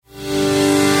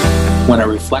When I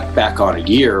reflect back on a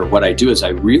year, what I do is I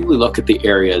really look at the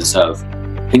areas of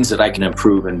things that I can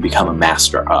improve and become a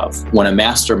master of. When a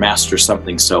master masters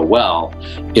something so well,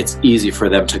 it's easy for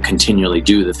them to continually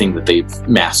do the thing that they've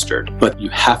mastered. But you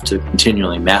have to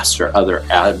continually master other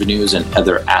avenues and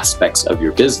other aspects of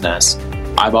your business.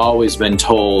 I've always been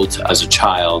told as a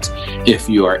child, if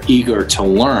you are eager to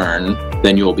learn,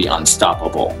 then you will be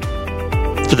unstoppable.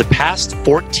 For the past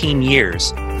 14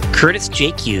 years, Curtis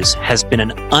Jacques has been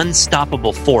an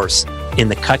unstoppable force in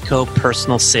the Cutco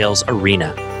personal sales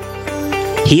arena.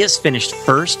 He has finished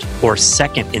first or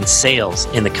second in sales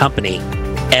in the company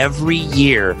every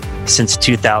year since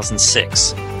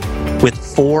 2006, with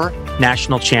 4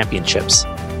 national championships.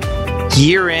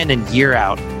 Year in and year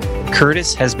out,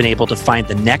 Curtis has been able to find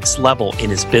the next level in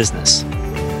his business.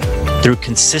 Through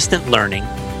consistent learning,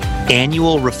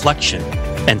 annual reflection,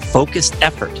 and focused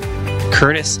effort,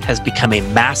 Curtis has become a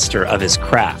master of his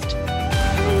craft.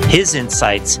 His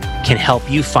insights can help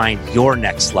you find your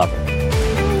next level.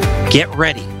 Get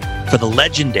ready for the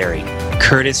legendary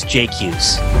Curtis Jacques.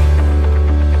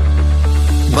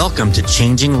 Welcome to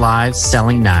Changing Lives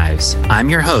Selling Knives. I'm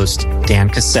your host, Dan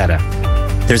Cassetta.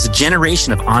 There's a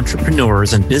generation of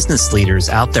entrepreneurs and business leaders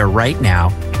out there right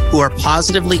now who are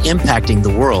positively impacting the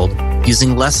world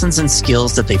using lessons and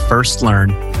skills that they first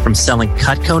learned from selling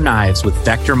Cutco knives with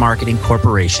Vector Marketing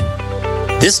Corporation.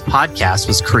 This podcast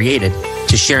was created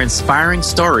to share inspiring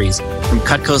stories from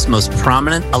Cutco's most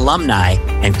prominent alumni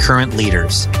and current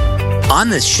leaders. On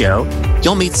this show,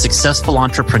 you'll meet successful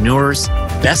entrepreneurs,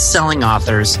 best-selling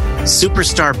authors,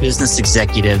 superstar business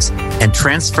executives, and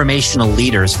transformational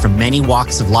leaders from many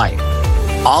walks of life.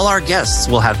 All our guests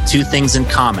will have 2 things in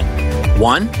common.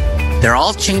 1, they're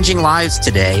all changing lives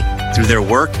today through their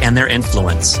work and their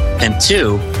influence. And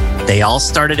 2, they all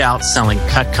started out selling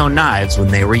Cutco knives when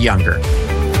they were younger.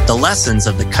 The lessons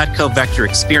of the Cutco Vector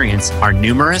experience are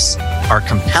numerous, are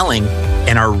compelling,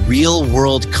 and are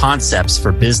real-world concepts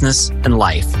for business and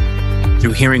life.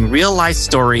 Through hearing real-life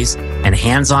stories and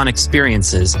hands-on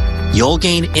experiences, you'll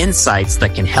gain insights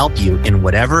that can help you in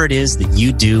whatever it is that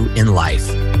you do in life.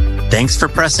 Thanks for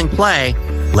pressing play.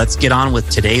 Let's get on with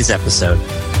today's episode.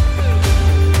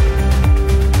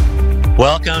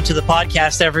 Welcome to the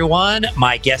podcast, everyone.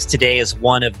 My guest today is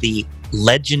one of the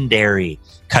legendary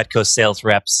Cutco sales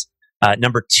reps,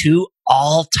 number 2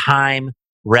 all-time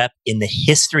rep in the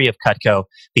history of Cutco,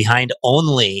 behind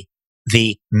only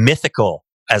the mythical,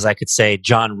 as I could say,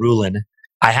 John Ruhlin.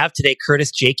 I have today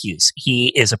Curtis Jacques.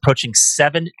 He is approaching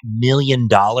 $7 million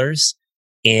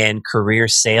in career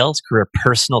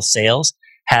personal sales,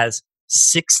 has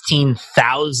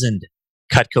 16,000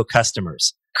 Cutco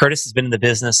customers. Curtis has been in the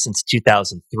business since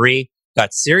 2003,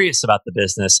 got serious about the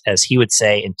business, as he would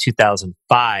say, in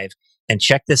 2005. And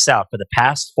check this out. For the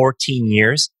past 14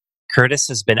 years, Curtis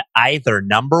has been either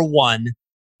number 1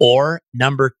 or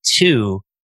number 2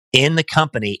 in the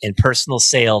company in personal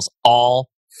sales all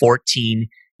 14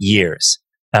 years.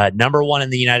 Number 1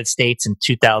 in the United States in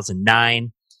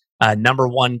 2009, number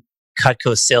 1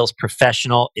 Cutco sales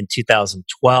professional in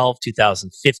 2012,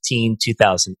 2015,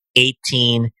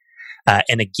 2018.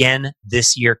 And again,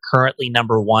 this year, currently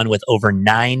number 1 with over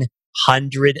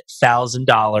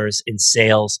 $900,000 in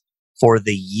sales for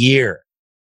the year.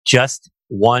 Just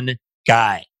one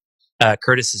guy.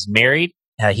 Curtis is married.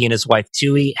 He and his wife,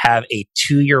 Tui, have a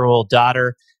 2-year-old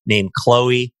daughter named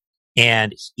Chloe.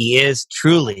 And he is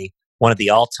truly one of the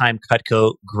all-time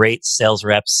Cutco great sales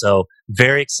reps. So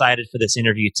very excited for this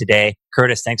interview today.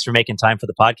 Curtis, thanks for making time for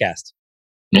the podcast.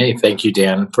 Hey, thank you,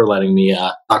 Dan, for letting me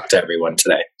talk to everyone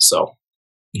today. So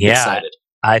excited.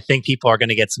 I think people are going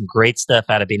to get some great stuff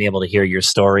out of being able to hear your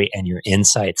story and your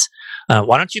insights.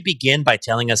 Why don't you begin by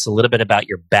telling us a little bit about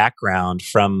your background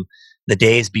from the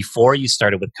days before you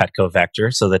started with Cutco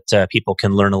Vector, so that people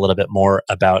can learn a little bit more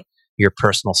about your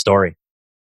personal story?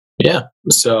 Yeah.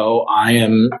 So I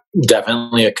am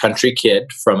definitely a country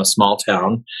kid from a small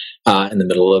town in the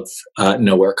middle of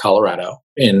nowhere, Colorado.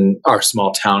 In our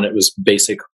small town, it was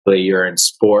basically you're in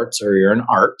sports or you're in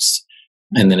arts.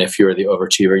 And then if you were the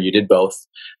overachiever, you did both.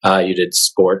 You did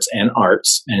sports and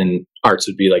arts. And arts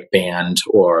would be like band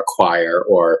or choir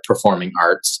or performing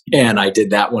arts. And I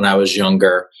did that when I was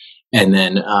younger. And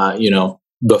then,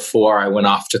 before I went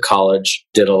off to college,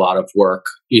 did a lot of work,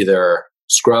 either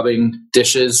scrubbing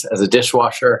dishes as a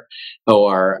dishwasher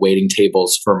or waiting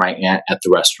tables for my aunt at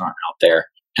the restaurant out there.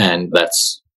 And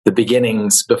that's the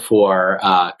beginnings before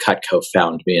Cutco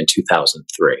found me in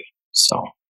 2003. So,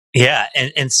 yeah.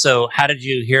 And so how did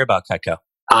you hear about Cutco?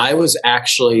 I was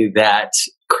actually that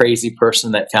crazy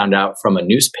person that found out from a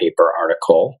newspaper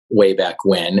article way back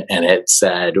when, and it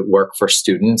said work for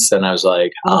students. And I was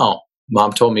like, oh,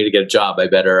 Mom told me to get a job. I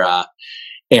better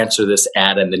answer this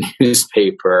ad in the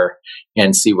newspaper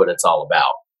and see what it's all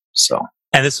about. So,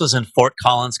 And this was in Fort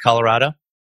Collins, Colorado?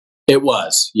 it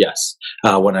was, yes,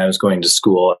 when I was going to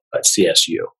school at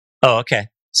CSU. Oh, okay.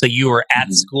 So you were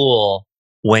at school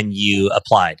when you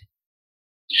applied.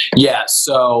 Yeah,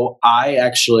 so I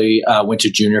actually went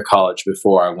to junior college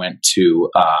before I went to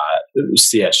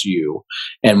CSU.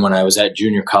 And when I was at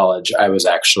junior college, I was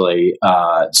actually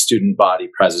student body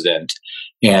president,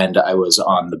 and I was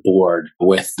on the board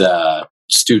with the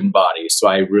student body. So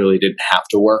I really didn't have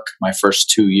to work my first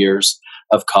 2 years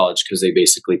of college because they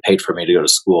basically paid for me to go to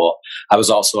school. I was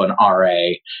also an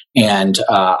RA, and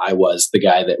I was the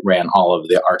guy that ran all of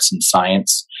the arts and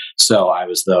science. So I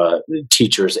was the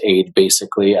teacher's aide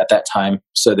basically at that time.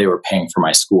 So they were paying for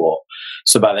my school.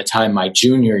 So by the time my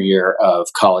junior year of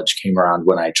college came around,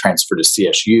 when I transferred to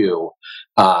CSU,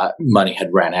 money had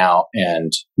ran out,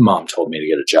 and Mom told me to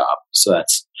get a job. So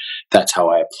that's how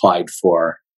I applied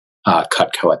for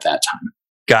Cutco at that time.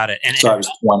 Got it. And so I was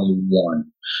 21.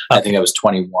 Okay. I think I was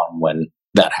 21 when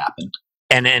that happened.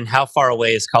 And how far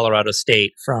away is Colorado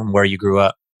State from where you grew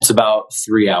up? It's about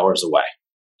 3 hours away.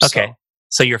 Okay.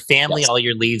 So your family, yes, all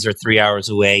your leads are 3 hours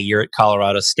away. You're at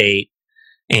Colorado State,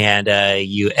 and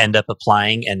you end up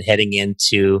applying and heading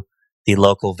into the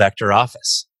local Vector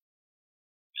office.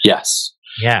 Yes.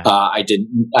 Yeah.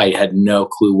 I had no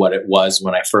clue what it was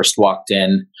when I first walked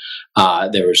in.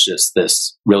 There was just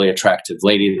this really attractive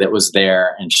lady that was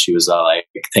there, and she was like,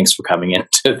 "Thanks for coming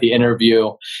into the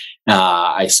interview."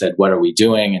 I said, "What are we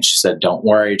doing?" And she said, "Don't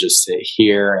worry, just sit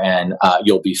here and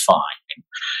you'll be fine."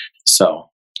 So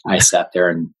I sat there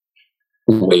and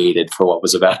waited for what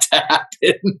was about to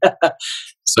happen.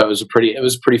 So it was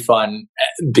pretty fun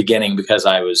beginning, because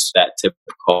I was that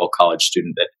typical college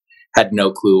student that had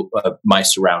no clue of my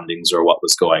surroundings or what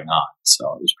was going on. So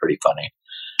it was pretty funny.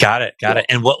 Got it.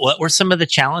 And what were some of the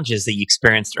challenges that you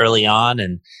experienced early on,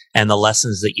 and the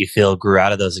lessons that you feel grew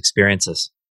out of those experiences?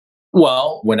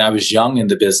 Well, when I was young in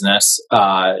the business,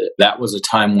 that was a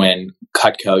time when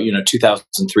Cutco,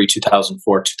 2003,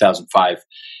 2004, 2005,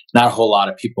 not a whole lot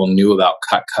of people knew about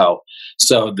Cutco.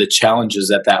 So the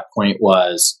challenges at that point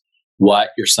was, what,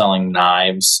 you're selling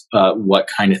knives? What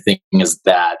kind of thing is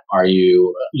that? Are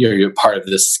you're part of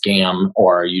this scam,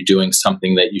 or are you doing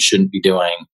something that you shouldn't be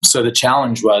doing? So the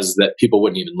challenge was that people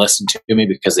wouldn't even listen to me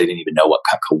because they didn't even know what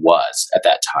Cutco was at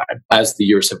that time. As the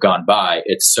years have gone by,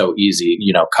 it's so easy.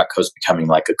 Cutco's becoming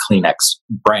like a Kleenex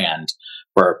brand,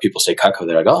 where people say Cutco,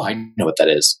 they're like, "Oh, I know what that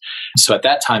is." So at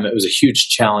that time, it was a huge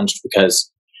challenge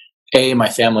because A, my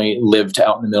family lived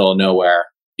out in the middle of nowhere.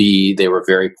 B, they were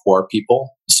very poor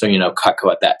people. So,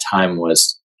 Cutco at that time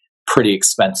was pretty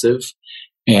expensive.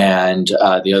 And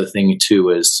the other thing, too,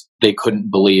 is they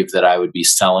couldn't believe that I would be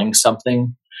selling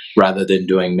something rather than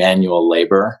doing manual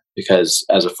labor. Because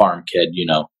as a farm kid,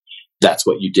 that's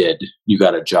what you did. You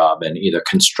got a job in either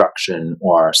construction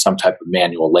or some type of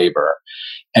manual labor.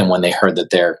 And when they heard that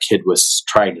their kid was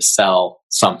trying to sell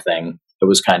something, it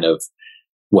was kind of,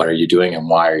 what are you doing and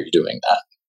why are you doing that?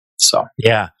 So,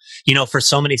 yeah. For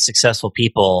so many successful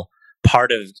people,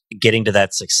 part of getting to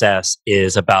that success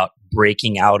is about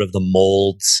breaking out of the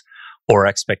molds or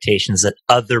expectations that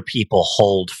other people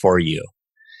hold for you.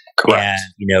 Correct.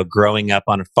 And, growing up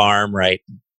on a farm, right,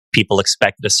 people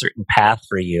expected a certain path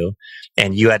for you,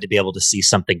 and you had to be able to see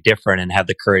something different and have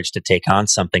the courage to take on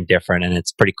something different. And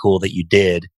it's pretty cool that you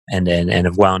did, and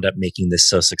have wound up making this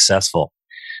so successful.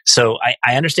 So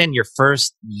I understand your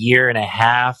first year and a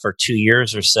half or 2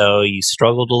 years or so, you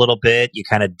struggled a little bit, you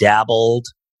kind of dabbled.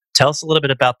 Tell us a little bit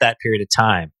about that period of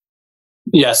time.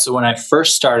 Yeah, so when I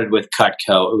first started with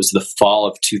Cutco, it was the fall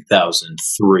of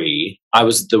 2003. I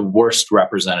was the worst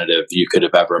representative you could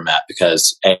have ever met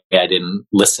because I didn't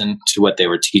listen to what they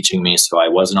were teaching me, so I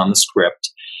wasn't on the script.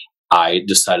 I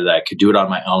decided that I could do it on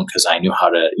my own because I knew how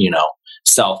to,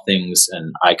 sell things,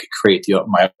 and I could create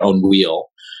my own wheel.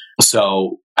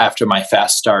 So after my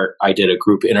fast start, I did a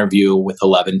group interview with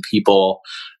 11 people.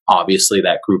 Obviously,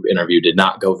 that group interview did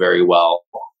not go very well.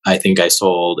 I think I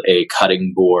sold a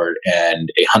cutting board and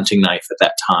a hunting knife at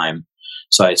that time.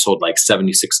 So I sold like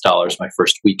 $76 my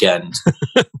first weekend,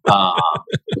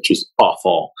 which was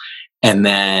awful. And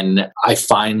then I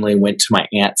finally went to my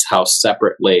aunt's house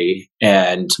separately,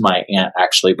 and my aunt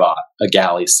actually bought a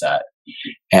galley set.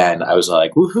 And I was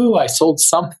like, woohoo, I sold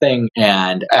something.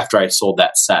 And after I sold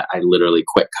that set, I literally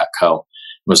quit Cutco.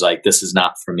 Was like, this is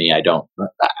not for me. I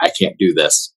can't do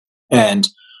this. And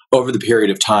over the period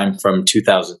of time from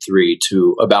 2003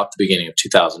 to about the beginning of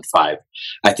 2005,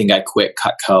 I think I quit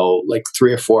Cutco like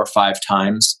 3 or 4 or 5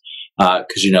 times.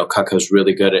 because Cutco's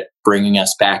really good at bringing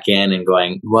us back in and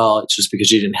going, well, it's just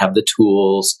because you didn't have the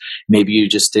tools. Maybe you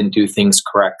just didn't do things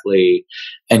correctly.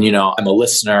 And I'm a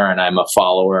listener and I'm a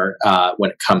follower when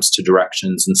it comes to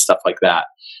directions and stuff like that.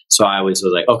 So I always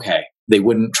was like, okay, they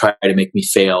wouldn't try to make me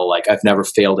fail. Like, I've never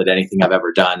failed at anything I've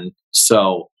ever done.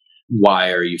 So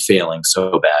why are you failing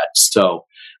so bad? So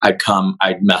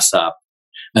I'd mess up.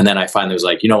 And then I finally was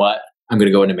like, you know what? I'm going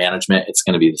to go into management. It's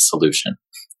going to be the solution.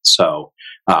 So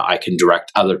I can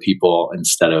direct other people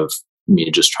instead of me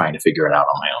just trying to figure it out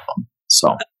on my own.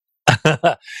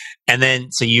 So, and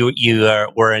then, so you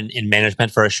were in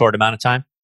management for a short amount of time?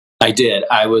 I did.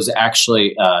 I was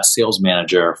actually a sales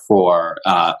manager for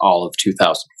all of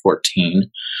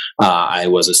 2014. I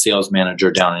was a sales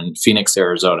manager down in Phoenix,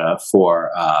 Arizona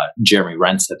for Jeremy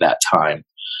Rentz at that time.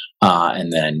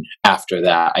 And then after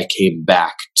that, I came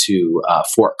back to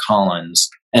Fort Collins,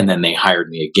 and then they hired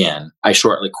me again. I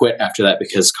shortly quit after that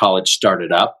because college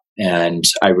started up and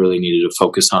I really needed to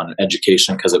focus on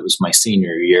education because it was my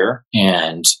senior year.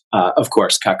 And of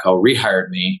course, Cutco rehired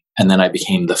me, and then I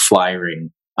became the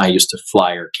flyering. I used to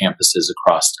flyer campuses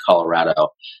across Colorado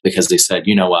because they said,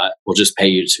 you know what, we'll just pay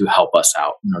you to help us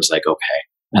out. And I was like, okay.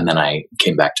 And then I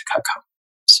came back to Cutco.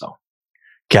 So.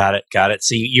 Got it.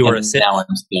 So you were now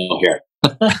I'm still here.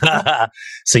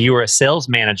 So you were a sales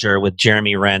manager with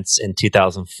Jeremy Rentz in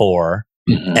 2004.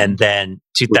 Mm-hmm. And then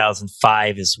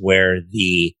 2005 is where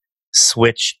the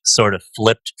switch sort of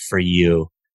flipped for you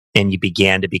and you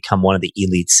began to become one of the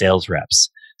elite sales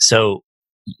reps. So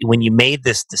when you made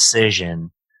this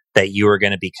decision that you were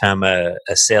going to become a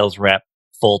sales rep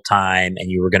full time and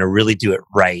you were going to really do it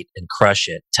right and crush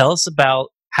it, tell us about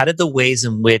how did the ways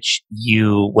in which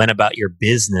you went about your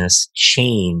business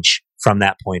change from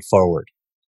that point forward?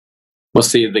 Well,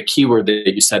 see, the key word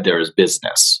that you said there is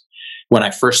business. When I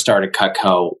first started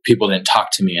Cutco, people didn't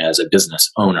talk to me as a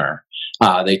business owner.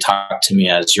 They talked to me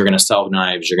as, you're going to sell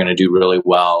knives, you're going to do really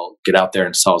well, get out there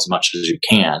and sell as much as you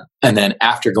can. And then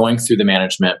after going through the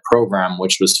management program,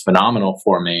 which was phenomenal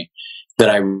for me, that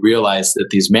I realized that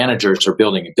these managers are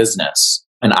building a business.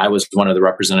 And I was one of the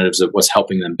representatives that was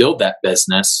helping them build that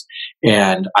business.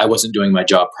 And I wasn't doing my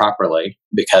job properly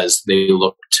because they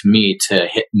looked to me to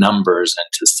hit numbers and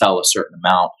to sell a certain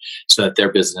amount so that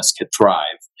their business could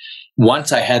thrive.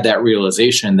 Once I had that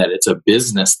realization that it's a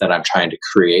business that I'm trying to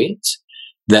create,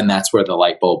 then that's where the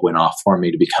light bulb went off for me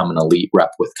to become an elite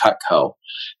rep with Cutco,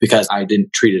 because I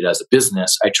didn't treat it as a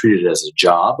business. I treated it as a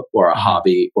job or a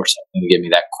hobby or something to give me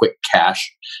that quick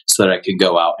cash so that I could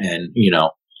go out and,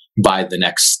 buy the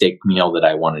next steak meal that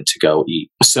I wanted to go eat.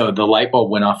 So the light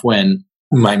bulb went off when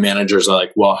my managers are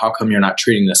like, well, how come you're not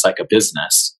treating this like a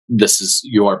business? This is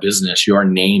your business. Your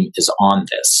name is on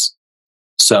this.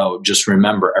 So just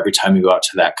remember, every time you go out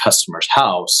to that customer's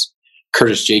house,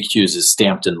 Curtis J. Hughes is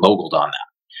stamped and logoed on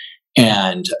that.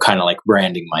 And kind of like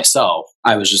branding myself,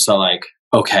 I was just like,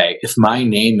 okay, if my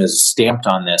name is stamped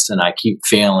on this and I keep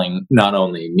failing not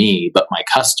only me, but my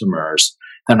customers,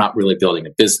 I'm not really building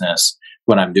a business.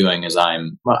 What I'm doing is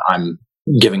I'm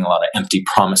giving a lot of empty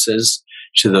promises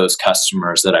to those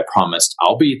customers that I promised,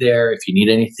 I'll be there. If you need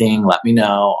anything, let me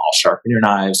know. I'll sharpen your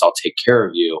knives. I'll take care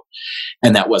of you.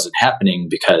 And that wasn't happening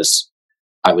because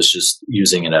I was just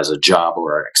using it as a job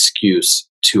or an excuse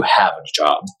to have a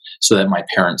job so that my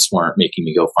parents weren't making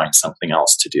me go find something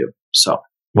else to do. So,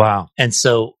 wow. And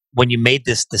so when you made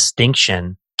this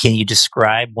distinction, can you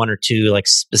describe one or two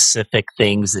specific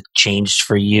things that changed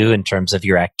for you in terms of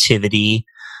your activity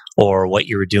or what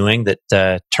you were doing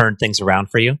that turned things around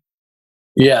for you?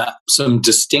 Yeah, some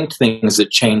distinct things that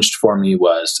changed for me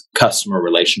was customer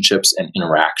relationships and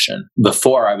interaction.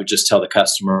 Before, I would just tell the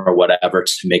customer whatever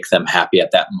to make them happy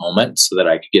at that moment so that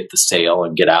I could get the sale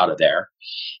and get out of there.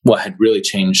 What had really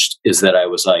changed is that I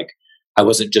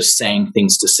wasn't just saying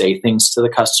things to say things to the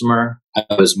customer.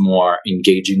 I was more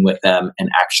engaging with them and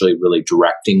actually really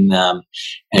directing them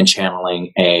and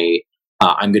channeling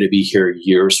I'm going to be here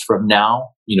years from now,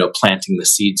 planting the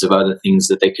seeds of other things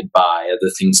that they could buy,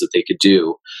 other things that they could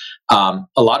do. A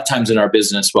lot of times in our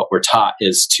business, what we're taught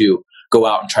is to go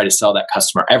out and try to sell that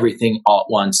customer everything all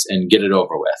at once and get it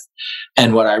over with.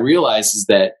 And what I realized is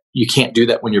that you can't do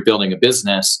that when you're building a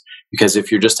business, because if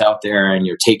you're just out there and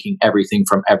you're taking everything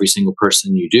from every single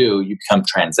person you do, you become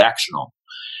transactional.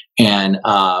 And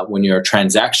when you're a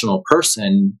transactional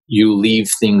person, you leave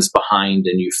things behind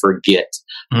and you forget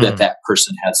that that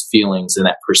person has feelings and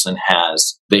that person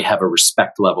they have a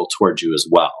respect level towards you as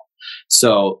well.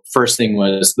 So first thing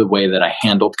was the way that I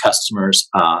handled customers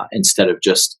instead of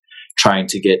just trying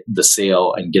to get the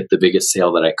sale and get the biggest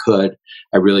sale that I could.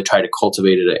 I really tried to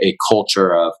cultivate a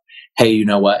culture of, hey, you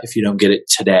know what? If you don't get it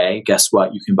today, guess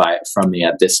what? You can buy it from me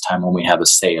at this time when we have a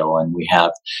sale. And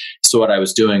so what I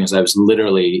was doing is I was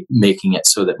literally making it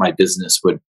so that my business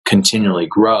would continually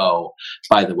grow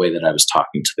by the way that I was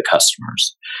talking to the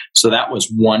customers. So that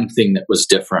was one thing that was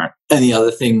different. And the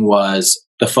other thing was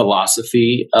the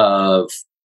philosophy of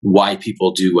why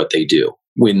people do what they do.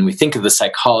 When we think of the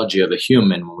psychology of a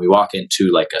human, when we walk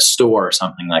into like a store or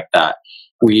something like that,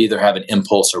 we either have an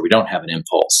impulse or we don't have an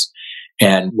impulse.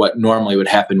 And what normally would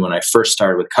happen when I first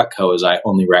started with Cutco is I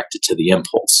only reacted to the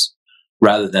impulse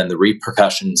rather than the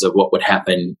repercussions of what would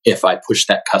happen if I pushed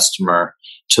that customer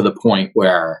to the point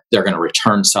where they're going to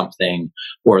return something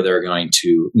or they're going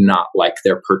to not like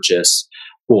their purchase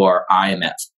or I am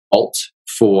at fault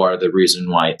for the reason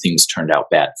why things turned out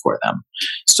bad for them.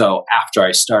 So after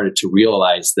I started to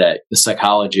realize that the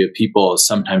psychology of people is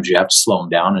sometimes you have to slow them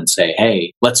down and say,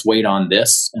 hey, let's wait on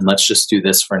this and let's just do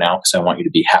this for now because I want you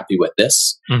to be happy with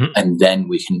this. Mm-hmm. And then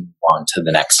we can move on to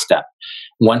the next step.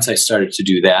 Once I started to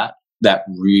do that, that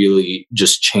really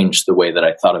just changed the way that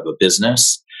I thought of a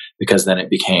business, because then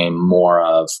it became more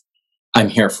of, I'm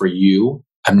here for you.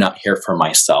 I'm not here for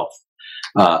myself.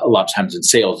 A lot of times in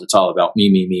sales, it's all about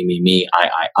me,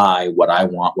 I, what I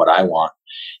want.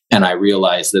 And I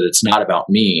realized that it's not about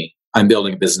me. I'm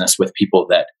building a business with people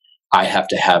that I have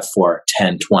to have for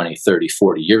 10, 20, 30,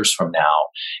 40 years from now.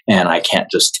 And I can't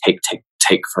just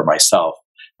take for myself.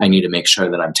 I need to make sure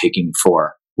that I'm taking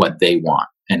for what they want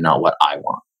and not what I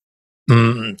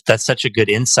want. That's such a good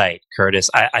insight, Curtis.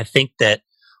 I think that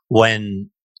when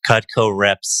Cutco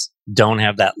reps don't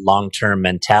have that long-term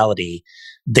mentality,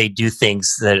 they do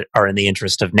things that are in the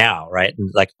interest of now, right? And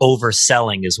like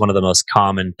overselling is one of the most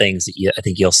common things that I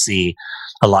think you'll see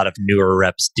a lot of newer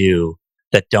reps do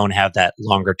that don't have that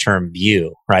longer-term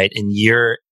view, right? And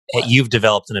you've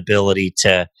developed an ability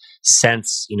to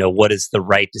sense, what is the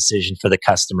right decision for the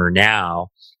customer now,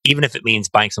 even if it means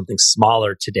buying something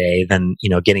smaller today than,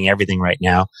 getting everything right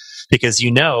now, because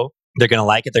they're going to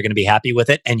like it, they're going to be happy with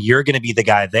it, and you're going to be the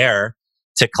guy there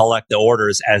to collect the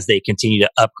orders as they continue to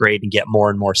upgrade and get more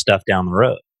and more stuff down the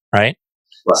road, right?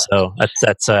 So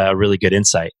that's a really good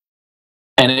insight.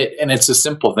 And it's a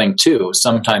simple thing too.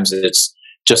 Sometimes it's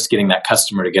just getting that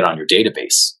customer to get on your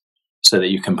database so that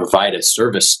you can provide a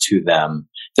service to them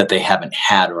that they haven't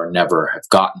had or never have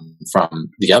gotten from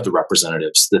the other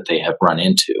representatives that they have run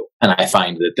into. And I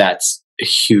find that that's a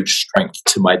huge strength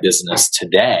to my business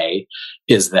today,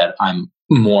 is that I'm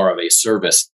more of a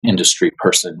service industry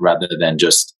person rather than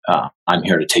just, I'm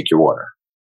here to take your order.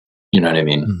 You know what I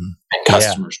mean? Mm-hmm. And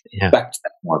customers respect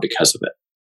that more because of it.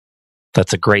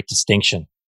 That's a great distinction.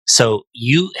 So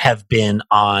you have been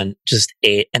on just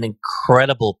an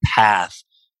incredible path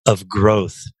of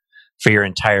growth for your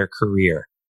entire career.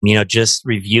 Just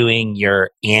reviewing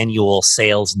your annual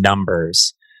sales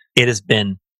numbers, it has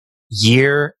been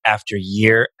year after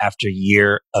year after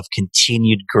year of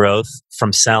continued growth,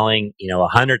 from selling,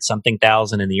 100-something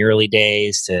thousand in the early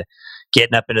days to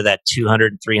getting up into that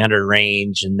 200 and 300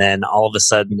 range. And then all of a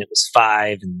sudden it was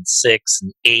 5 and 6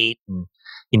 and 8 and,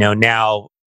 now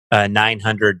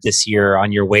 900 this year,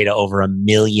 on your way to over 1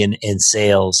 million in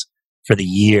sales for the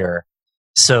year.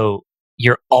 So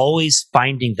you're always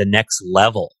finding the next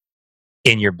level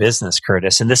in your business,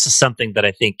 Curtis. And this is something that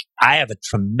I think I have a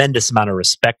tremendous amount of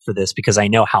respect for this, because I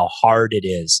know how hard it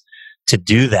is to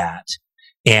do that.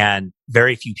 And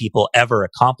very few people ever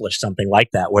accomplish something like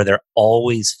that, where they're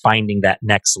always finding that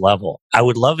next level. I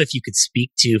would love if you could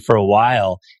speak to, for a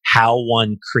while, how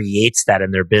one creates that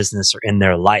in their business or in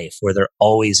their life, where they're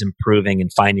always improving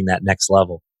and finding that next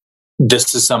level.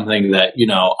 This is something that,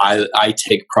 I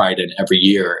take pride in every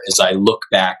year, as I look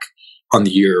back on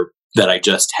the year that I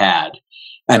just had,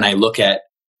 and I look at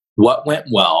what went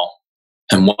well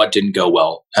and what didn't go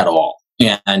well at all.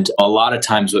 And a lot of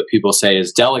times what people say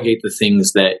is delegate the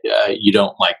things that you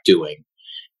don't like doing.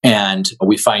 And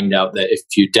we find out that if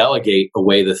you delegate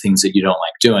away the things that you don't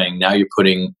like doing, now you're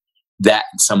putting that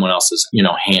in someone else's,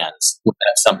 hands.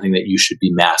 That's something that you should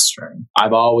be mastering.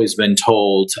 I've always been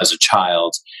told as a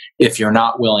child, if you're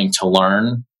not willing to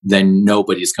learn, then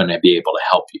nobody's going to be able to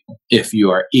help you. If you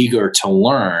are eager to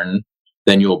learn,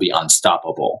 then you'll be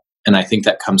unstoppable. And I think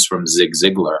that comes from Zig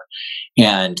Ziglar.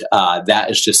 And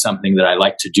that is just something that I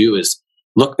like to do, is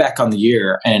look back on the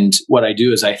year. And what I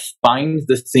do is I find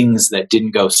the things that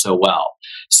didn't go so well.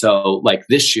 So like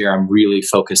this year, I'm really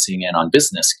focusing in on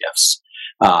business gifts.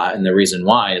 And the reason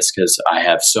why is because I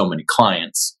have so many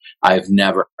clients. I've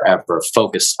never, ever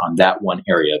focused on that one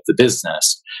area of the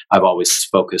business. I've always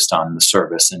focused on the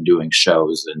service and doing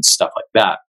shows and stuff like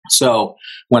that. So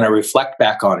when I reflect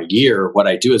back on a year, what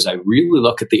I do is I really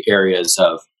look at the areas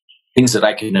of things that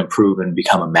I can improve and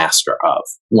become a master of.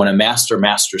 When a master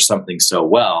masters something so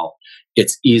well,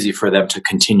 it's easy for them to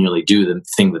continually do the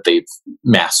thing that they've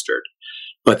mastered.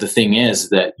 But the thing is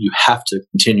that you have to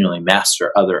continually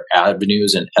master other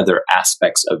avenues and other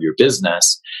aspects of your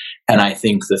business. And I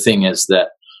think the thing is that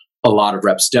a lot of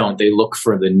reps don't. They look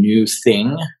for the new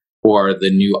thing or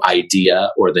the new idea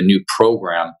or the new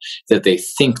program that they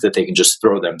think that they can just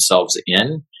throw themselves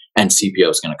in and CPO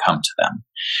is going to come to them.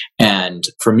 And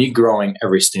for me, growing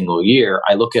every single year,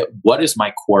 I look at what is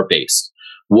my core base?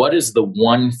 What is the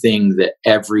one thing that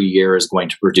every year is going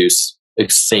to produce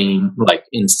insane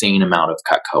amount of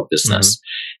Cutco business?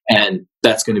 And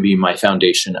that's going to be my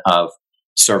foundation of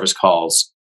service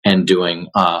calls and doing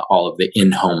all of the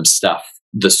in-home stuff,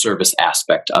 the service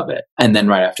aspect of it. And then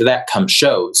right after that comes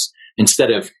shows.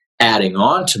 Instead of adding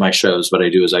on to my shows, what I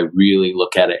do is I really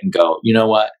look at it and go, you know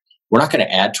what? We're not going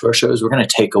to add to our shows. We're going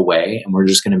to take away, and we're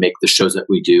just going to make the shows that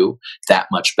we do that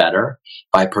much better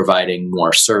by providing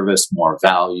more service, more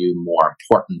value, more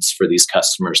importance for these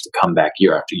customers to come back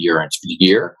year after year after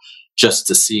year just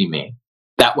to see me.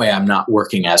 That way, I'm not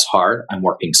working as hard. I'm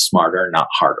working smarter, not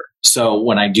harder. So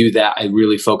when I do that, I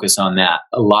really focus on that.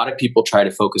 A lot of people try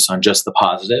to focus on just the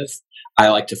positive. I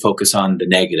like to focus on the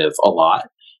negative a lot.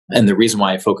 And the reason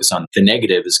why I focus on the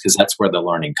negative is because that's where the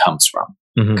learning comes from.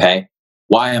 Okay.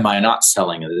 Why am I not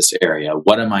selling in this area?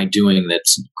 What am I doing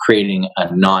that's creating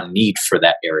a non-need for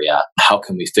that area? How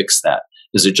can we fix that?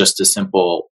 Is it just a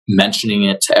simple mentioning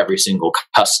it to every single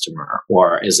customer?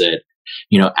 Or is it,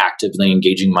 actively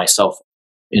engaging myself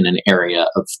in an area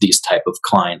of these type of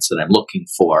clients that I'm looking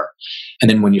for? And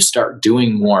then when you start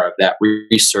doing more of that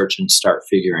research and start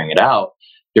figuring it out,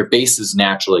 your base is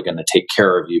naturally going to take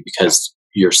care of you because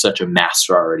you're such a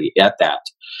master already at that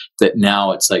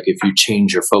now it's like if you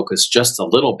change your focus just a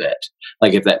little bit,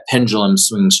 like if that pendulum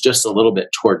swings just a little bit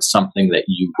towards something that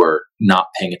you were not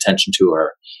paying attention to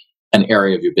or an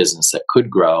area of your business that could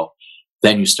grow,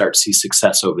 then you start to see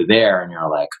success over there and you're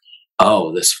like,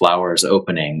 oh, this flower is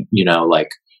opening,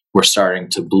 we're starting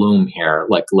to bloom here.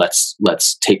 Like let's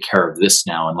take care of this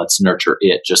now and let's nurture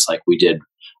it just like we did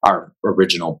our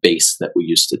original base that we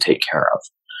used to take care of.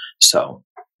 So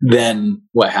then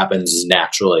what happens is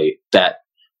naturally that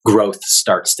growth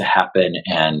starts to happen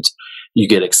and you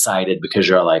get excited because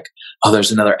you're like, oh,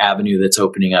 there's another avenue that's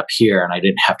opening up here and I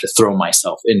didn't have to throw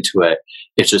myself into it.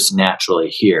 It's just naturally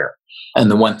here.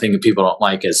 And the one thing that people don't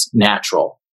like is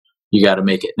natural. You got to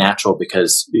make it natural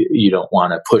because you don't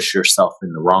want to push yourself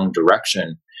in the wrong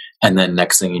direction. And then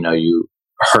next thing you know, you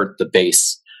hurt the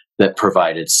base that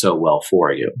provided so well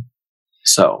for you.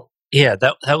 So yeah,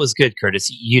 that was good, Curtis.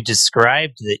 You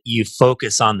described that you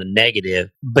focus on the negative,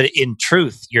 but in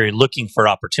truth, you're looking for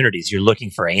opportunities. You're looking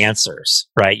for answers,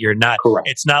 right? You're not, correct.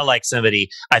 It's not like somebody,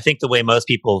 I think the way most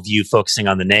people view focusing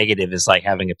on the negative is like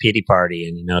having a pity party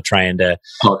and, trying to,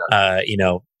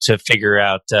 to figure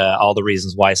out all the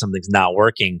reasons why something's not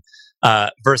working,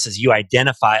 versus you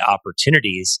identify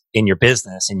opportunities in your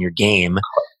business, in your game.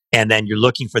 And then you're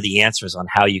looking for the answers on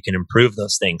how you can improve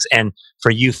those things. And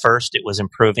for you first, it was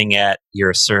improving at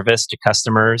your service to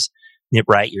customers,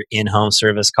 right? Your in-home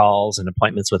service calls and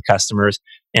appointments with customers.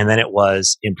 And then it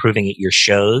was improving at your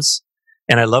shows.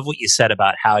 And I love what you said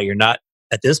about how you're not,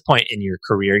 at this point in your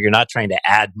career, you're not trying to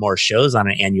add more shows on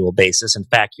an annual basis. In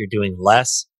fact, you're doing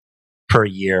less per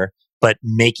year, but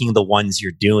making the ones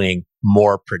you're doing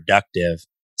more productive,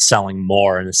 selling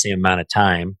more in the same amount of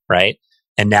time, right?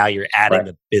 And now you're adding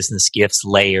the business gifts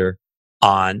layer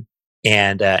on,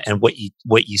 and what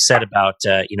you said about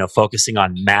focusing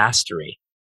on mastery,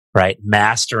 right?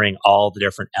 Mastering all the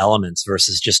different elements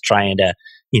versus just trying to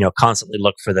constantly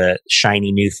look for the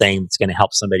shiny new thing that's going to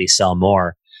help somebody sell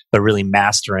more, but really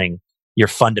mastering your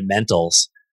fundamentals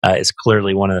is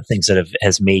clearly one of the things that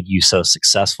has made you so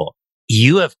successful.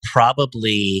 You have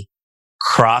probably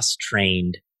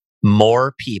cross-trained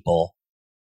more people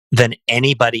than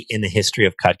anybody in the history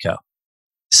of Cutco.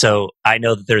 So I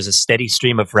know that there's a steady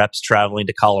stream of reps traveling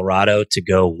to Colorado to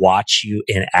go watch you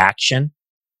in action.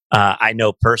 I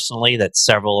know personally that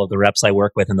several of the reps I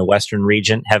work with in the Western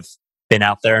region have been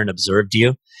out there and observed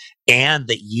you, and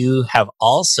that you have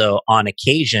also on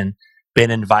occasion been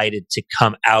invited to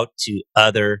come out to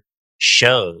other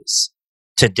shows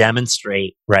to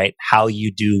demonstrate, right, how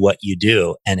you do what you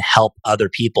do and help other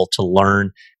people to learn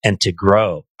and to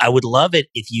grow. I would love it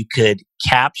if you could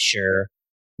capture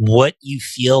what you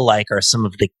feel like are some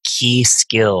of the key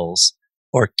skills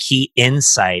or key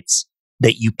insights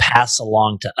that you pass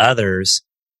along to others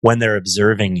when they're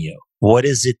observing you. What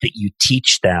is it that you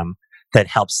teach them that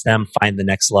helps them find the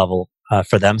next level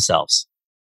for themselves?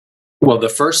 Well, the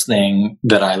first thing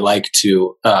that I like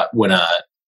to, when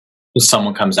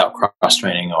someone comes out cross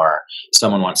training or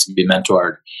someone wants to be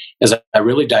mentored, is I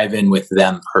really dive in with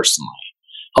them personally.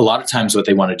 A lot of times what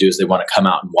they want to do is they want to come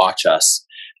out and watch us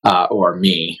or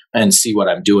me and see what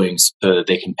I'm doing so that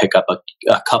they can pick up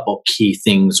a couple key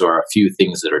things or a few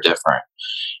things that are different.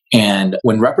 And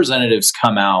when representatives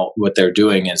come out, what they're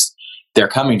doing is they're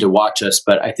coming to watch us,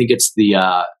 but I think it's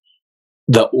the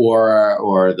aura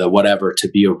or the whatever to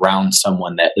be around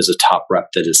someone that is a top rep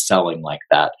that is selling like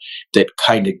that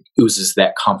kind of oozes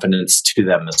that confidence to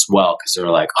them as well. Cause they're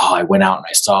like, oh, I went out and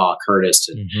I saw Curtis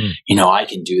and, I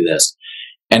can do this.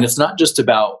 And it's not just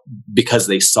about because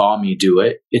they saw me do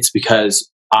it. It's because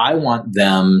I want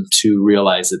them to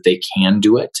realize that they can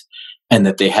do it and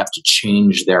that they have to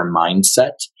change their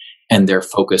mindset and their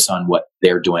focus on what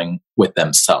they're doing with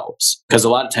themselves. Because a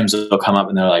lot of times they'll come up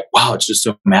and they're like, wow, it's just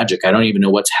so magic. I don't even know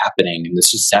what's happening. And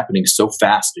this is happening so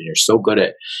fast. And you're so good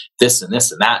at this and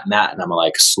this and that and that. And I'm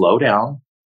like, slow down,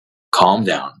 calm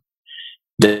down.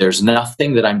 There's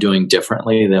nothing that I'm doing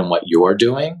differently than what you're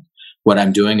doing. What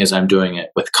I'm doing is I'm doing it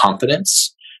with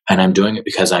confidence. And I'm doing it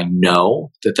because I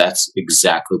know that that's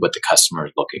exactly what the customer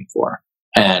is looking for.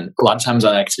 And a lot of times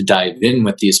I like to dive in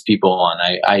with these people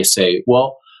and I say,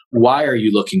 well, why are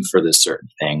you looking for this certain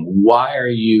thing? Why are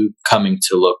you coming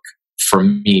to look for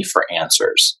me for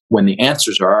answers? When the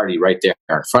answers are already right there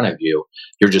in front of you,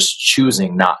 you're just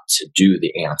choosing not to do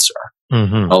the answer.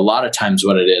 A lot of times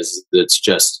what it is, it's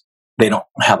just they don't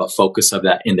have a focus of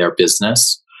that in their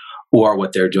business, or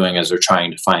what they're doing is they're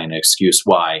trying to find an excuse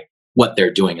why what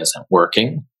they're doing isn't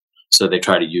working. So they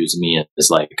try to use me as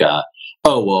like,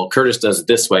 oh, well, Curtis does it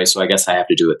this way, so I guess I have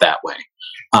to do it that way.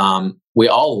 We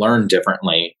all learn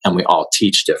differently and we all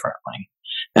teach differently.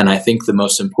 And I think the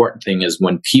most important thing is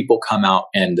when people come out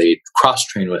and they cross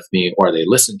train with me or they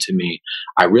listen to me,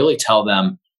 I really tell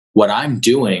them what I'm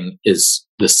doing is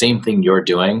the same thing you're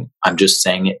doing. I'm just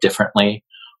saying it differently,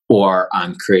 or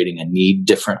I'm creating a need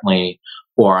differently,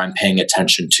 or I'm paying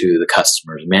attention to the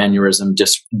customer's mannerism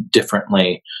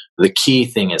differently. The key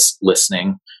thing is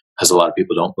listening, because a lot of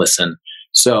people don't listen.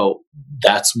 So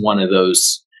that's one of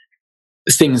those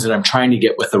things that I'm trying to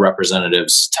get with the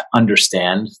representatives to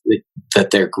understand that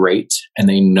they're great and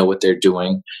they know what they're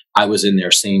doing. I was in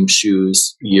their same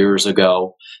shoes years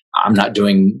ago. I'm not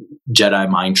doing Jedi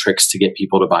mind tricks to get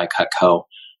people to buy Cutco.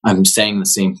 I'm saying the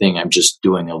same thing. I'm just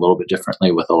doing a little bit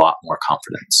differently with a lot more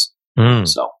confidence.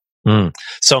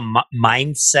 So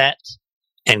mindset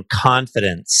and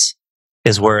confidence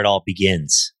is where it all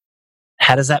begins.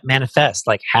 How does that manifest?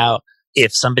 Like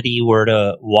if somebody were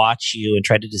to watch you and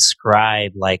try to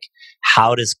describe, like,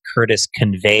 how does Curtis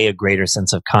convey a greater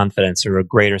sense of confidence or a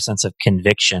greater sense of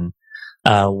conviction?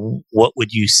 What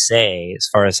would you say as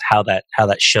far as how that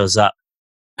shows up?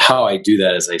 How I do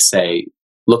that is I say,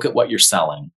 look at what you're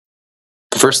selling.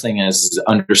 The first thing is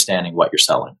understanding what you're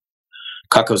selling.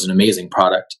 Cutco is an amazing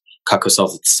product. Cutco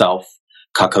sells itself.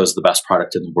 Cutco is the best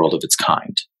product in the world of its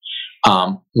kind.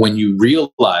 When you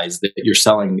realize that you're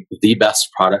selling the best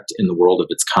product in the world of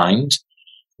its kind,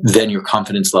 then your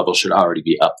confidence level should already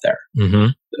be up there.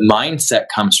 The mindset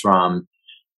comes from,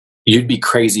 you'd be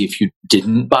crazy if you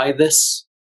didn't buy this.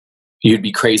 You'd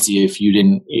be crazy if you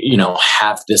didn't,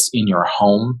 have this in your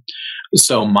home.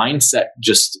 So mindset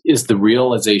just is the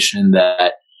realization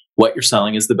that what you're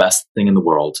selling is the best thing in the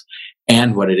world.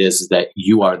 And what it is that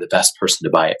you are the best person to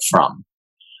buy it from.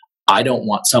 I don't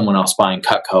want someone else buying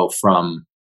Cutco from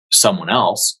someone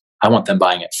else. I want them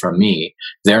buying it from me.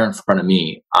 They're in front of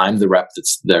me. I'm the rep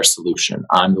that's their solution.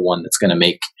 I'm the one that's going to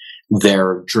make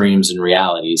their dreams and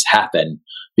realities happen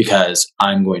because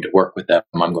I'm going to work with them.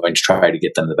 I'm going to try to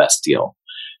get them the best deal.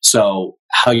 So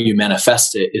how you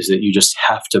manifest it is that you just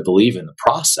have to believe in the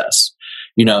process.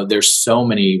 There's so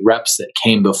many reps that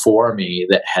came before me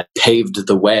that had paved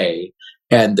the way.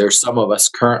 And there's some of us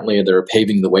currently that are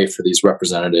paving the way for these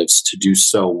representatives to do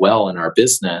so well in our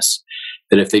business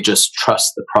that if they just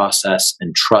trust the process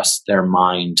and trust their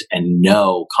mind and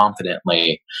know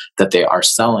confidently that they are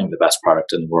selling the best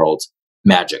product in the world,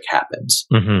 magic happens.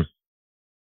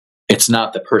 It's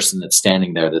not the person that's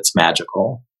standing there that's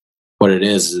magical. What it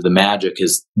is the magic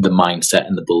is the mindset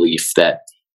and the belief that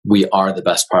we are the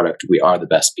best product, we are the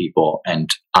best people, and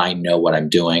I know what I'm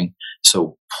doing.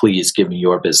 So please give me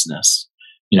your business.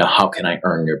 How can I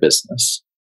earn your business?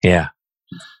 Yeah.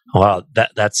 Well,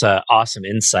 that's an awesome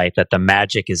insight that the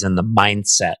magic is in the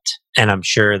mindset. And I'm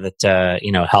sure that,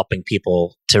 helping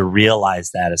people to realize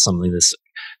that is something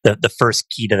the first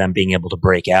key to them being able to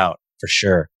break out for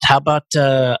sure. How about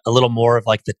a little more of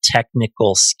like the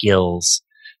technical skills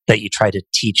that you try to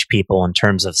teach people in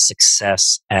terms of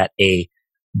success at a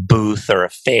booth or a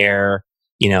fair,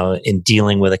 in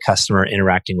dealing with a customer,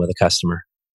 interacting with a customer?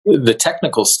 the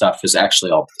technical stuff is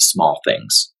actually all the small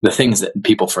things, the things that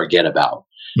people forget about.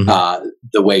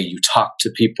 The way you talk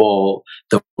to people,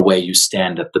 the way you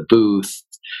stand at the booth,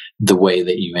 the way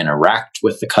that you interact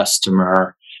with the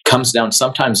customer comes down.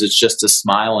 Sometimes it's just a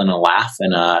smile and a laugh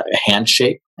and a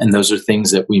handshake. And those are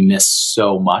things that we miss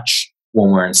so much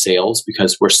when we're in sales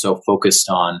because we're so focused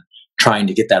on trying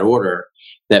to get that order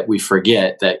that we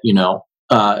forget that,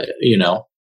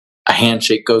 a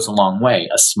handshake goes a long way,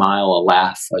 a smile, a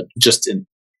laugh,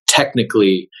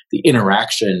 technically the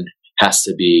interaction has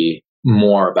to be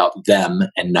more about them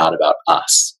and not about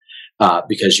us.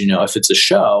 Because, if it's a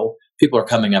show, people are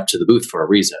coming up to the booth for a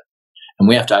reason. And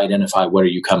we have to identify, what are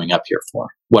you coming up here for?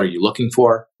 What are you looking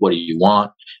for? What do you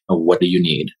want? And what do you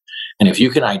need? And if you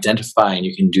can identify and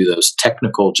you can do those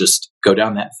technical, just go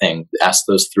down that thing, ask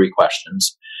those 3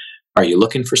 questions. Are you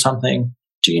looking for something?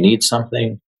 Do you need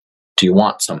something? Do you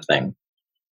want something?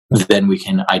 Then we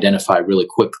can identify really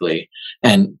quickly.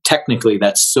 And technically,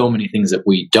 that's so many things that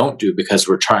we don't do because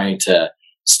we're trying to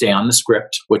stay on the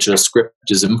script, which a script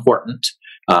is important.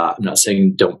 I'm not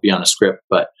saying don't be on a script,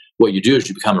 but what you do is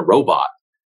you become a robot.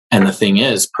 And the thing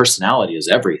is, personality is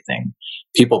everything.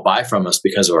 People buy from us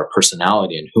because of our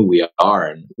personality and who we are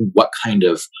and what kind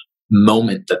of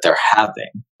moment that they're having.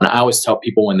 And I always tell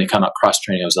people when they come out cross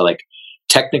training, I was like,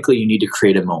 technically, you need to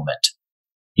create a moment.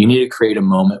 You need to create a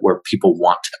moment where people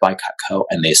want to buy Cutco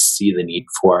and they see the need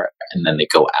for it and then they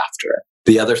go after it.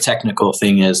 The other technical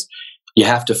thing is you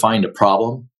have to find a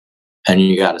problem and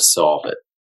you got to solve it.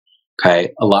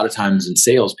 Okay. A lot of times in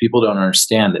sales, people don't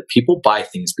understand that people buy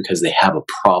things because they have a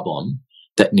problem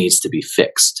that needs to be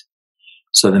fixed.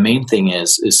 So the main thing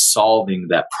is solving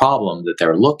that problem that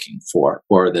they're looking for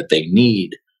or that they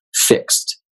need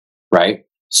fixed. Right.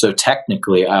 So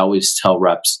technically, I always tell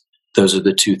reps, those are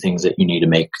the 2 things that you need to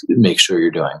make sure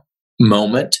you're doing.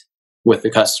 Moment with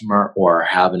the customer or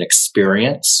have an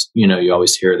experience. You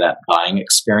always hear that buying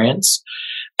experience.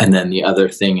 And then the other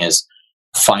thing is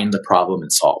find the problem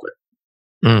and solve it.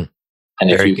 And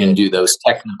if you can do those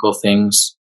technical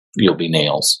things, you'll be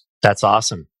nails. That's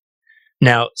awesome.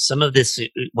 Now, some of this,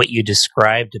 what you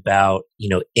described about,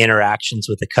 interactions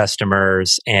with the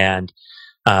customers and,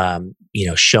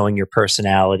 showing your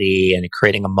personality and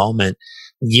creating a moment.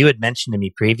 You had mentioned to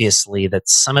me previously that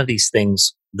some of these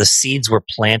things, the seeds were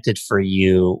planted for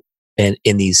you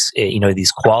in these,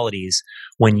 these qualities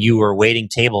when you were waiting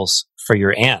tables for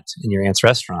your aunt in your aunt's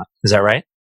restaurant. Is that right?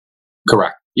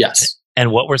 Correct. Yes.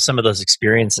 And what were some of those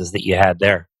experiences that you had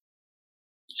there?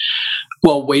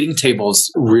 Well, waiting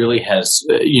tables really has,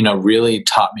 really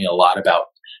taught me a lot about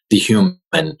the human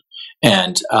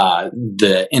and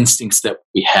the instincts that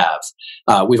we have.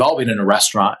 We've all been in a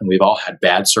restaurant and we've all had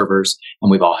bad servers and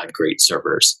we've all had great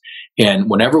servers. And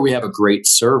whenever we have a great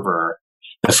server,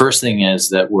 the first thing is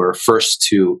that we're first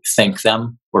to thank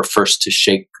them. We're first to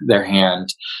shake their hand,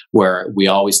 where we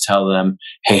always tell them,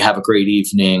 hey, have a great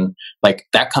evening. Like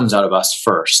that comes out of us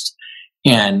first.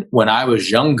 And when I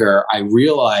was younger, I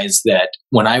realized that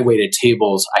when I waited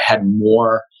tables, I had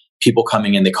more people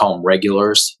coming in. They call them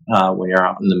regulars when you're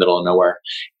out in the middle of nowhere.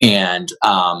 And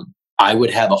I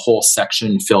would have a whole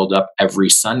section filled up every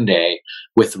Sunday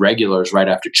with regulars right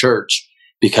after church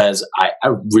because I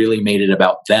really made it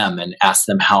about them and asked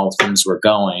them how things were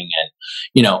going.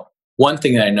 And, one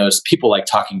thing that I noticed, people like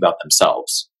talking about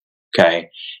themselves. Okay.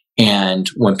 And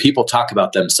when people talk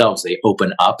about themselves, they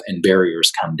open up and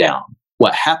barriers come down.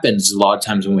 What happens a lot of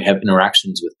times when we have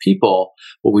interactions with people,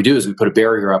 what we do is we put a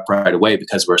barrier up right away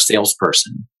because we're a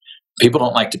salesperson. People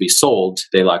don't like to be sold.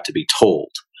 They like to be told.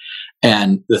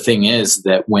 And the thing is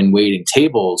that when waiting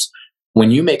tables, when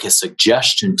you make a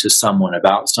suggestion to someone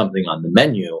about something on the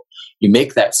menu, you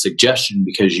make that suggestion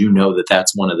because you know that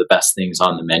that's one of the best things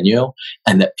on the menu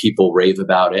and that people rave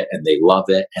about it and they love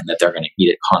it and that they're going to eat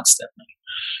it constantly.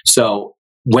 So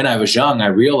when I was young, I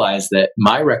realized that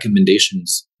my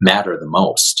recommendations matter the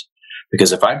most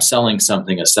because if I'm selling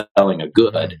something or selling a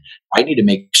good, I need to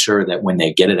make sure that when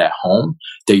they get it at home,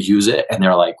 they use it and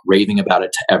they're like raving about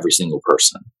it to every single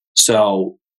person.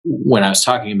 So when I was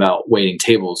talking about waiting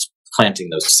tables, planting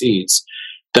those seeds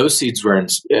were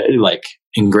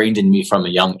ingrained in me from a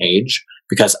young age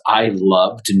because I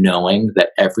loved knowing that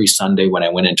every Sunday when I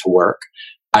went into work,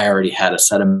 I already had a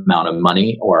set amount of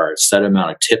money or a set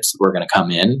amount of tips that were going to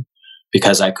come in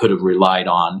because I could have relied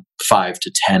on 5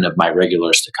 to 10 of my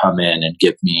regulars to come in and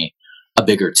give me a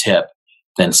bigger tip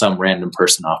than some random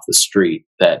person off the street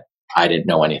that I didn't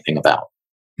know anything about.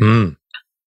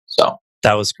 So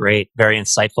that was great. Very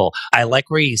insightful. I like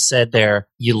where you said there,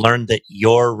 you learned that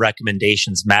your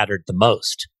recommendations mattered the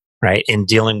most. right? In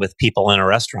dealing with people in a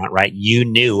restaurant, right? You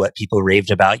knew what people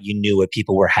raved about. You knew what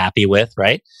people were happy with,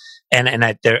 right?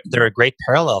 There are great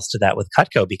parallels to that with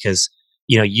Cutco because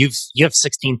you have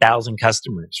 16,000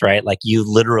 customers, right? Like you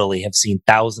literally have seen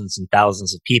thousands and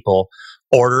thousands of people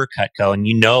order Cutco, and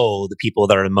the people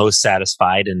that are the most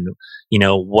satisfied and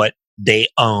what they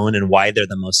own and why they're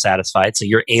the most satisfied. So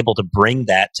you're able to bring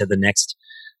that to the next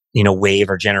wave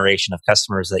or generation of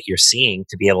customers that you're seeing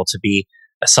to be able to be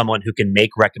someone who can make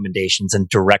recommendations and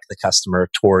direct the customer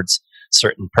towards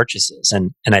certain purchases.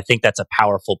 And I think that's a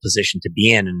powerful position to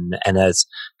be in. And as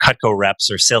Cutco reps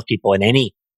or salespeople in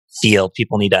any field,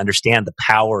 people need to understand the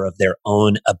power of their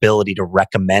own ability to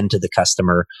recommend to the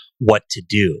customer what to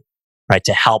do, right?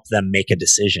 To help them make a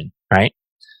decision, right?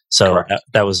 So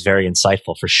that was very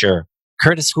insightful for sure.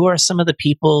 Curtis, who are some of the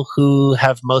people who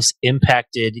have most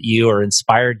impacted you or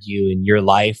inspired you in your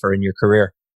life or in your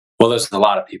career? Well, there's a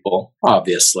lot of people,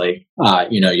 obviously.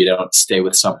 You don't stay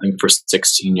with something for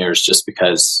 16 years just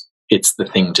because it's the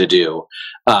thing to do.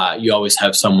 You always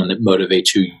have someone that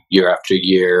motivates you year after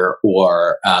year,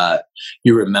 or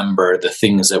you remember the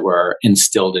things that were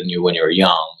instilled in you when you were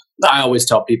young. I always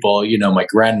tell people, my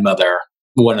grandmother,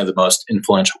 one of the most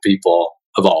influential people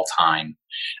of all time.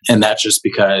 And that's just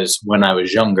because when I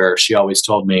was younger, she always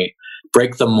told me,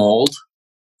 break the mold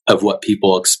of what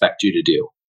people expect you to do.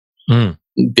 Mm.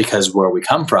 Because where we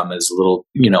come from is a little,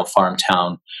 farm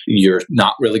town. You're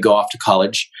not really go off to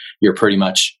college. You're pretty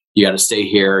much, you got to stay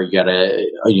here. You got to,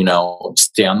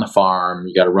 stay on the farm.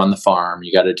 You got to run the farm.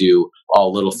 You got to do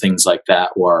all little things like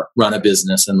that, or run a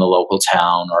business in the local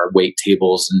town, or wait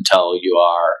tables until you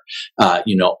are,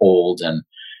 old, and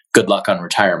good luck on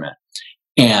retirement.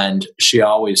 And she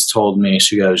always told me,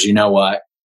 she goes, you know what?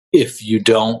 If you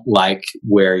don't like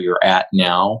where you're at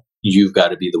now, you've got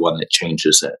to be the one that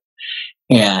changes it.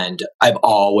 And I've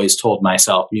always told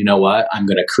myself, you know what? I'm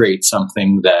going to create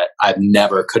something that I've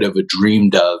never could have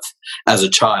dreamed of as a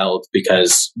child,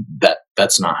 because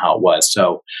that's not how it was.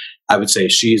 So I would say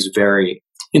she's very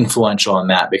influential in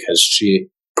that, because she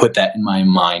put that in my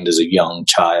mind as a young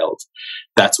child.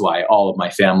 That's why all of my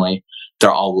family,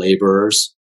 they're all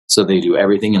laborers. So they do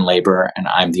everything in labor, and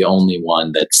I'm the only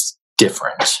one that's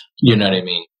different. You know what I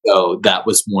mean? So that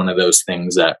was one of those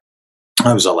things that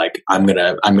I was like, I'm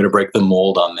gonna break the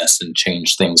mold on this and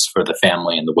change things for the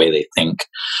family and the way they think,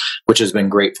 which has been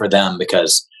great for them,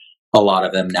 because a lot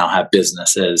of them now have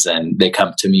businesses and they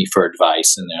come to me for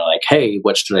advice, and they're like, hey,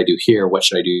 what should I do here? What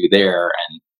should I do there?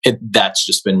 And that's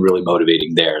just been really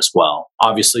motivating there as well.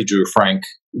 Obviously, Drew Frank,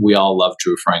 we all love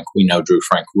Drew Frank. We know Drew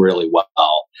Frank really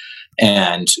well.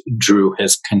 And Drew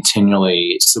has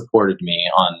continually supported me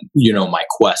on, my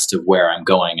quest of where I'm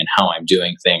going and how I'm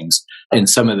doing things. And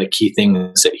some of the key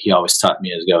things that he always taught me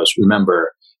is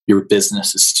remember, your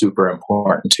business is super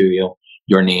important to you.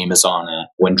 Your name is on it.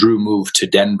 When Drew moved to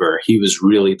Denver, he was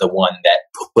really the one that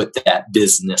put that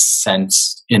business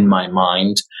sense in my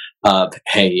mind of,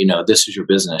 hey, this is your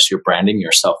business. You're branding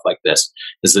yourself like this.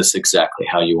 Is this exactly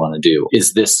how you want to do?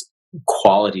 Is this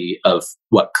quality of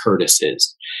what Curtis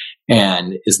is?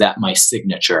 And is that my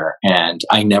signature? And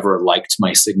I never liked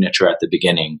my signature at the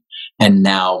beginning. And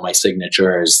now my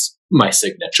signature is my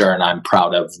signature, and I'm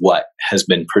proud of what has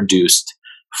been produced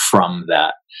from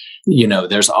that.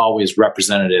 There's always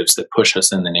representatives that push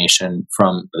us in the nation,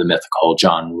 from the mythical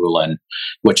John Ruhlin,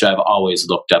 which I've always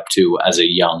looked up to as a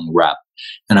young rep.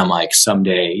 And I'm like,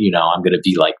 someday, I'm going to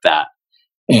be like that.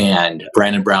 And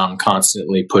Brandon Brown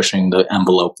constantly pushing the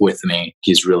envelope with me.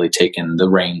 He's really taken the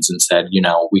reins and said,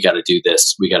 we got to do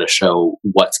this. We got to show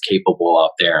what's capable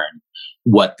out there and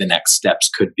what the next steps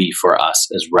could be for us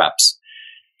as reps.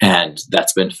 And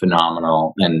that's been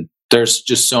phenomenal. And there's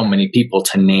just so many people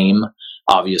to name.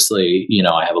 Obviously,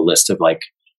 I have a list of like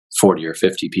 40 or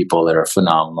 50 people that are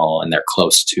phenomenal, and they're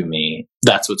close to me.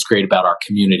 That's what's great about our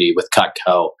community with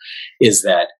Cutco, is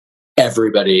that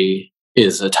everybody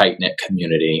is a tight-knit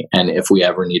community. And if we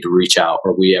ever need to reach out,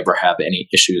 or we ever have any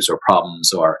issues or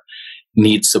problems or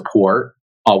need support,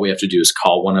 all we have to do is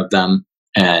call one of them,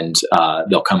 and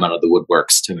they'll come out of the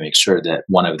woodworks to make sure that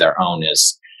one of their own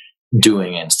is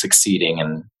doing and succeeding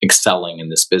and excelling in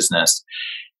this business.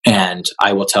 And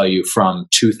I will tell you, from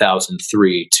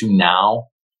 2003 to now,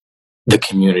 the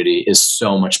community is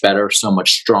so much better, so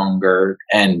much stronger.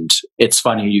 And it's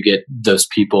funny, you get those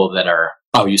people that are,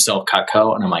 oh, you sell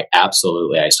Cutco? And I'm like,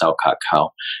 absolutely, I sell Cutco.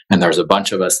 And there's a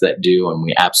bunch of us that do, and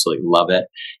we absolutely love it.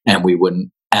 And we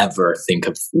wouldn't ever think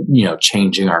of,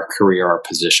 changing our career or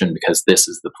position, because this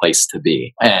is the place to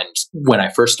be. And when I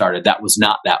first started, that was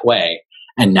not that way.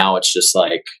 And now it's just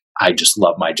like, I just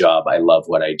love my job. I love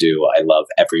what I do. I love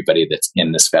everybody that's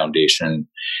in this foundation.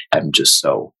 I'm just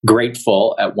so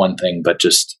grateful at one thing, but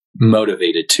just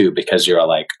motivated too, because you're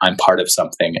like, I'm part of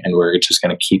something and we're just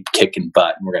going to keep kicking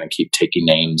butt and we're going to keep taking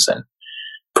names. And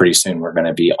pretty soon we're going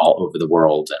to be all over the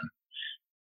world. And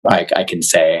I can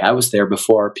say I was there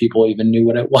before people even knew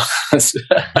what it was.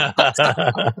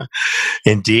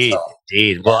 Indeed,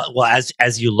 indeed. Well,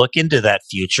 as you look into that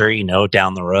future,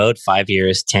 down the road, 5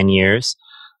 years, 10 years,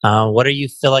 what do you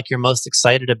feel like you're most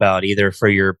excited about, either for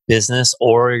your business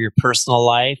or your personal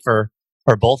life, or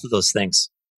both of those things?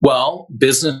 Well,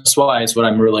 business-wise, what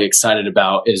I'm really excited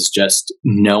about is just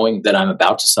knowing that I'm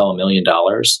about to sell $1 million.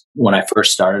 When I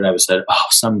first started, I was said, "Oh,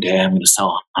 someday I'm going to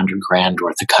sell $100,000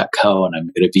 worth of Cutco, and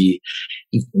I'm going to be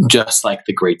just like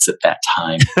the greats at that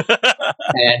time."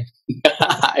 And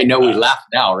I know we laugh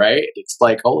now, right? It's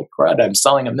like, holy crud, I'm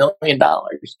selling $1 million.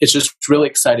 It's just really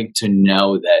exciting to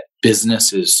know that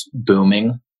business is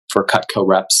booming for Cutco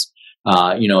reps.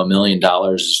 $1 million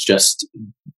is just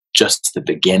the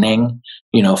beginning.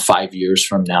 5 years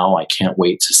from now, I can't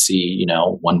wait to see,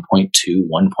 1.2,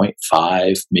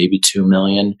 1.5, maybe 2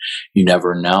 million. You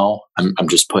never know. I'm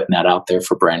just putting that out there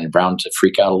for Brandon Brown to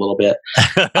freak out a little bit.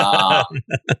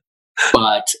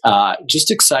 But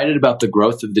just excited about the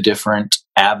growth of the different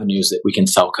avenues that we can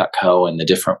sell Cutco and the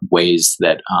different ways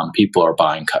that people are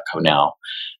buying Cutco now.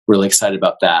 Really excited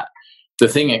about that. The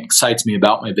thing that excites me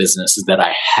about my business is that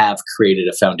I have created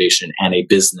a foundation and a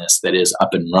business that is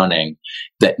up and running,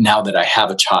 that now that I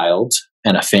have a child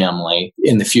and a family,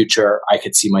 in the future, I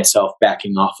could see myself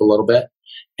backing off a little bit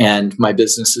and my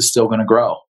business is still going to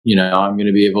grow. I'm going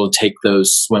to be able to take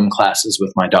those swim classes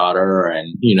with my daughter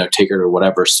and, take her to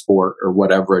whatever sport or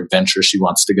whatever adventure she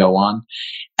wants to go on.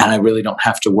 And I really don't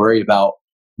have to worry about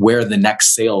where the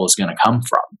next sale is going to come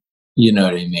from. You know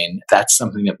what I mean? That's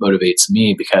something that motivates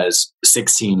me, because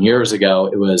 16 years ago,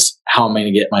 it was, how am I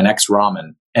going to get my next ramen?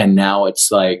 And now it's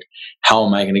like, how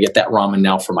am I going to get that ramen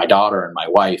now for my daughter and my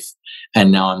wife? And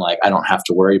now I'm like, I don't have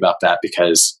to worry about that,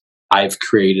 because I've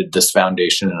created this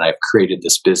foundation and I've created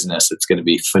this business. It's going to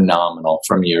be phenomenal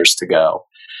from years to go.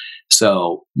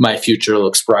 So my future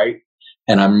looks bright,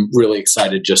 and I'm really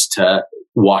excited just to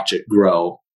watch it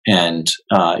grow and,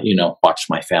 watch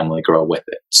my family grow with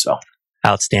it. So.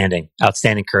 Outstanding,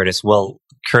 Curtis. Well,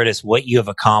 Curtis, what you have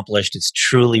accomplished is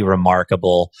truly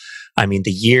remarkable. I mean, the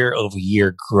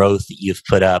year-over-year growth that you've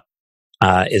put up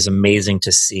is amazing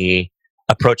to see.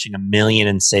 Approaching $1 million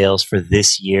in sales for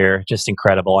this year, just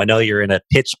incredible. I know you're in a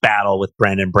pitch battle with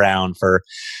Brandon Brown for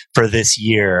this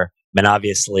year, and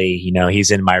obviously, he's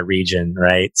in my region,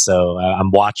 right? So I'm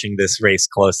watching this race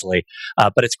closely.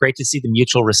 But it's great to see the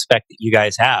mutual respect that you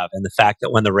guys have, and the fact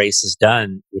that when the race is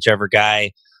done, whichever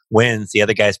guy wins, the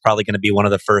other guy's probably going to be one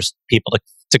of the first people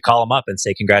to call him up and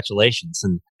say congratulations.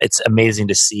 And it's amazing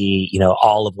to see,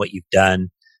 all of what you've done.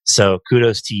 So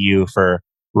kudos to you for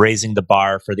raising the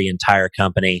bar for the entire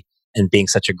company and being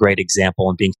such a great example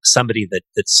and being somebody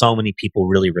that so many people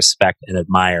really respect and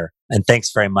admire. And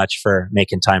thanks very much for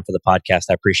making time for the podcast.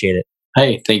 I appreciate it.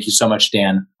 Hey, thank you so much,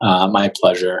 Dan. My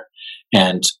pleasure.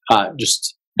 And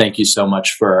just thank you so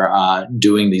much for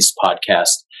doing these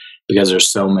podcasts, because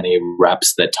there's so many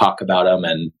reps that talk about them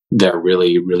and they're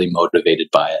really, really motivated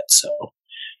by it. So,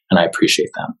 and I appreciate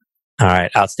them. All right.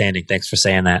 Outstanding. Thanks for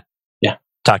saying that. Yeah.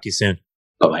 Talk to you soon.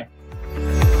 Bye-bye.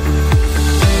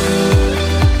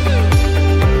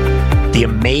 The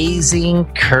amazing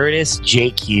Curtis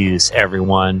Jake Hughes,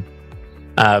 everyone.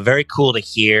 Very cool to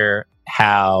hear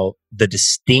how the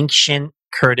distinction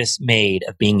Curtis made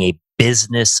of being a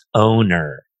business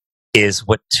owner is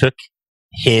what took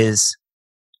his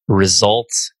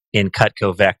results in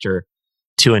Cutco Vector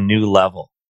to a new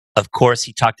level. Of course,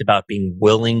 he talked about being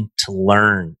willing to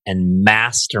learn and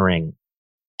mastering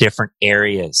different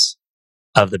areas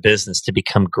of the business to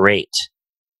become great,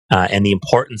 and the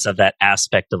importance of that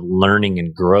aspect of learning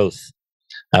and growth.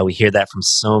 We hear that from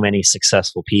so many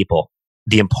successful people.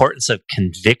 The importance of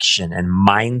conviction and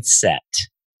mindset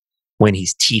when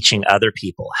he's teaching other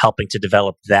people, helping to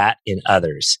develop that in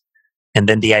others. And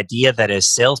then the idea that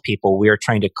as salespeople, we are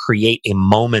trying to create a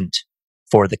moment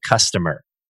for the customer.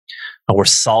 We're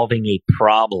solving a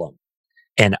problem,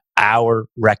 and our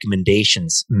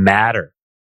recommendations matter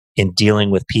in dealing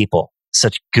with people.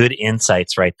 Such good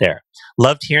insights right there.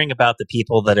 Loved hearing about the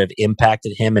people that have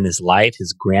impacted him in his life.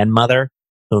 His grandmother,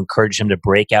 who encouraged him to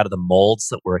break out of the molds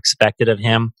that were expected of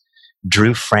him.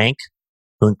 Drew Frank,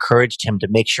 who encouraged him to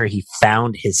make sure he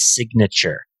found his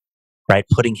signature. Right,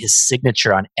 putting his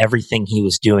signature on everything he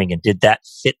was doing, and did that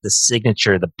fit the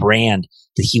signature, the brand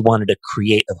that he wanted to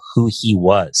create of who he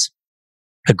was?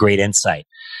 A great insight.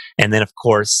 And then, of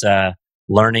course,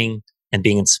 learning and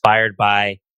being inspired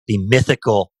by the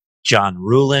mythical John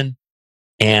Ruhlin,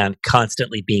 and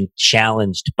constantly being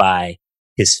challenged by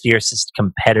his fiercest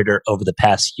competitor over the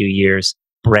past few years,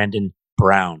 Brandon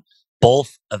Brown.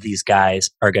 Both of these guys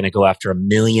are going to go after $1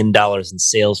 million in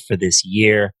sales for this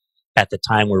year. At the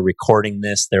time we're recording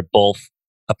this, they're both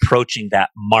approaching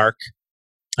that mark.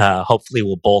 Hopefully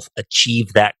we'll both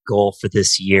achieve that goal for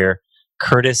this year.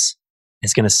 Curtis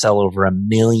is going to sell over $1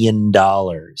 million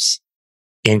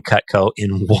in Cutco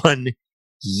in 1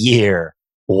 year,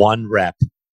 one rep.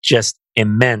 Just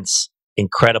immense,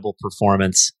 incredible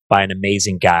performance by an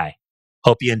amazing guy.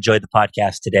 Hope you enjoyed the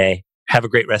podcast today. Have a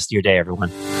great rest of your day, everyone.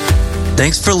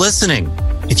 Thanks for listening.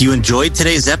 If you enjoyed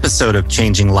today's episode of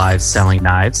Changing Lives Selling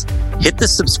Knives, hit the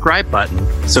subscribe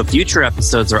button so future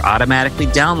episodes are automatically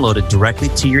downloaded directly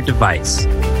to your device.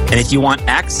 And if you want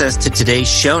access to today's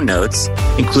show notes,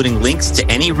 including links to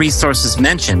any resources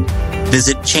mentioned,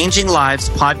 visit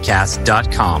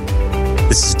changinglivespodcast.com.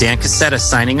 This is Dan Cassetta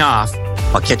signing off.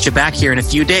 I'll catch you back here in a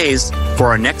few days for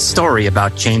our next story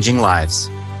about changing lives.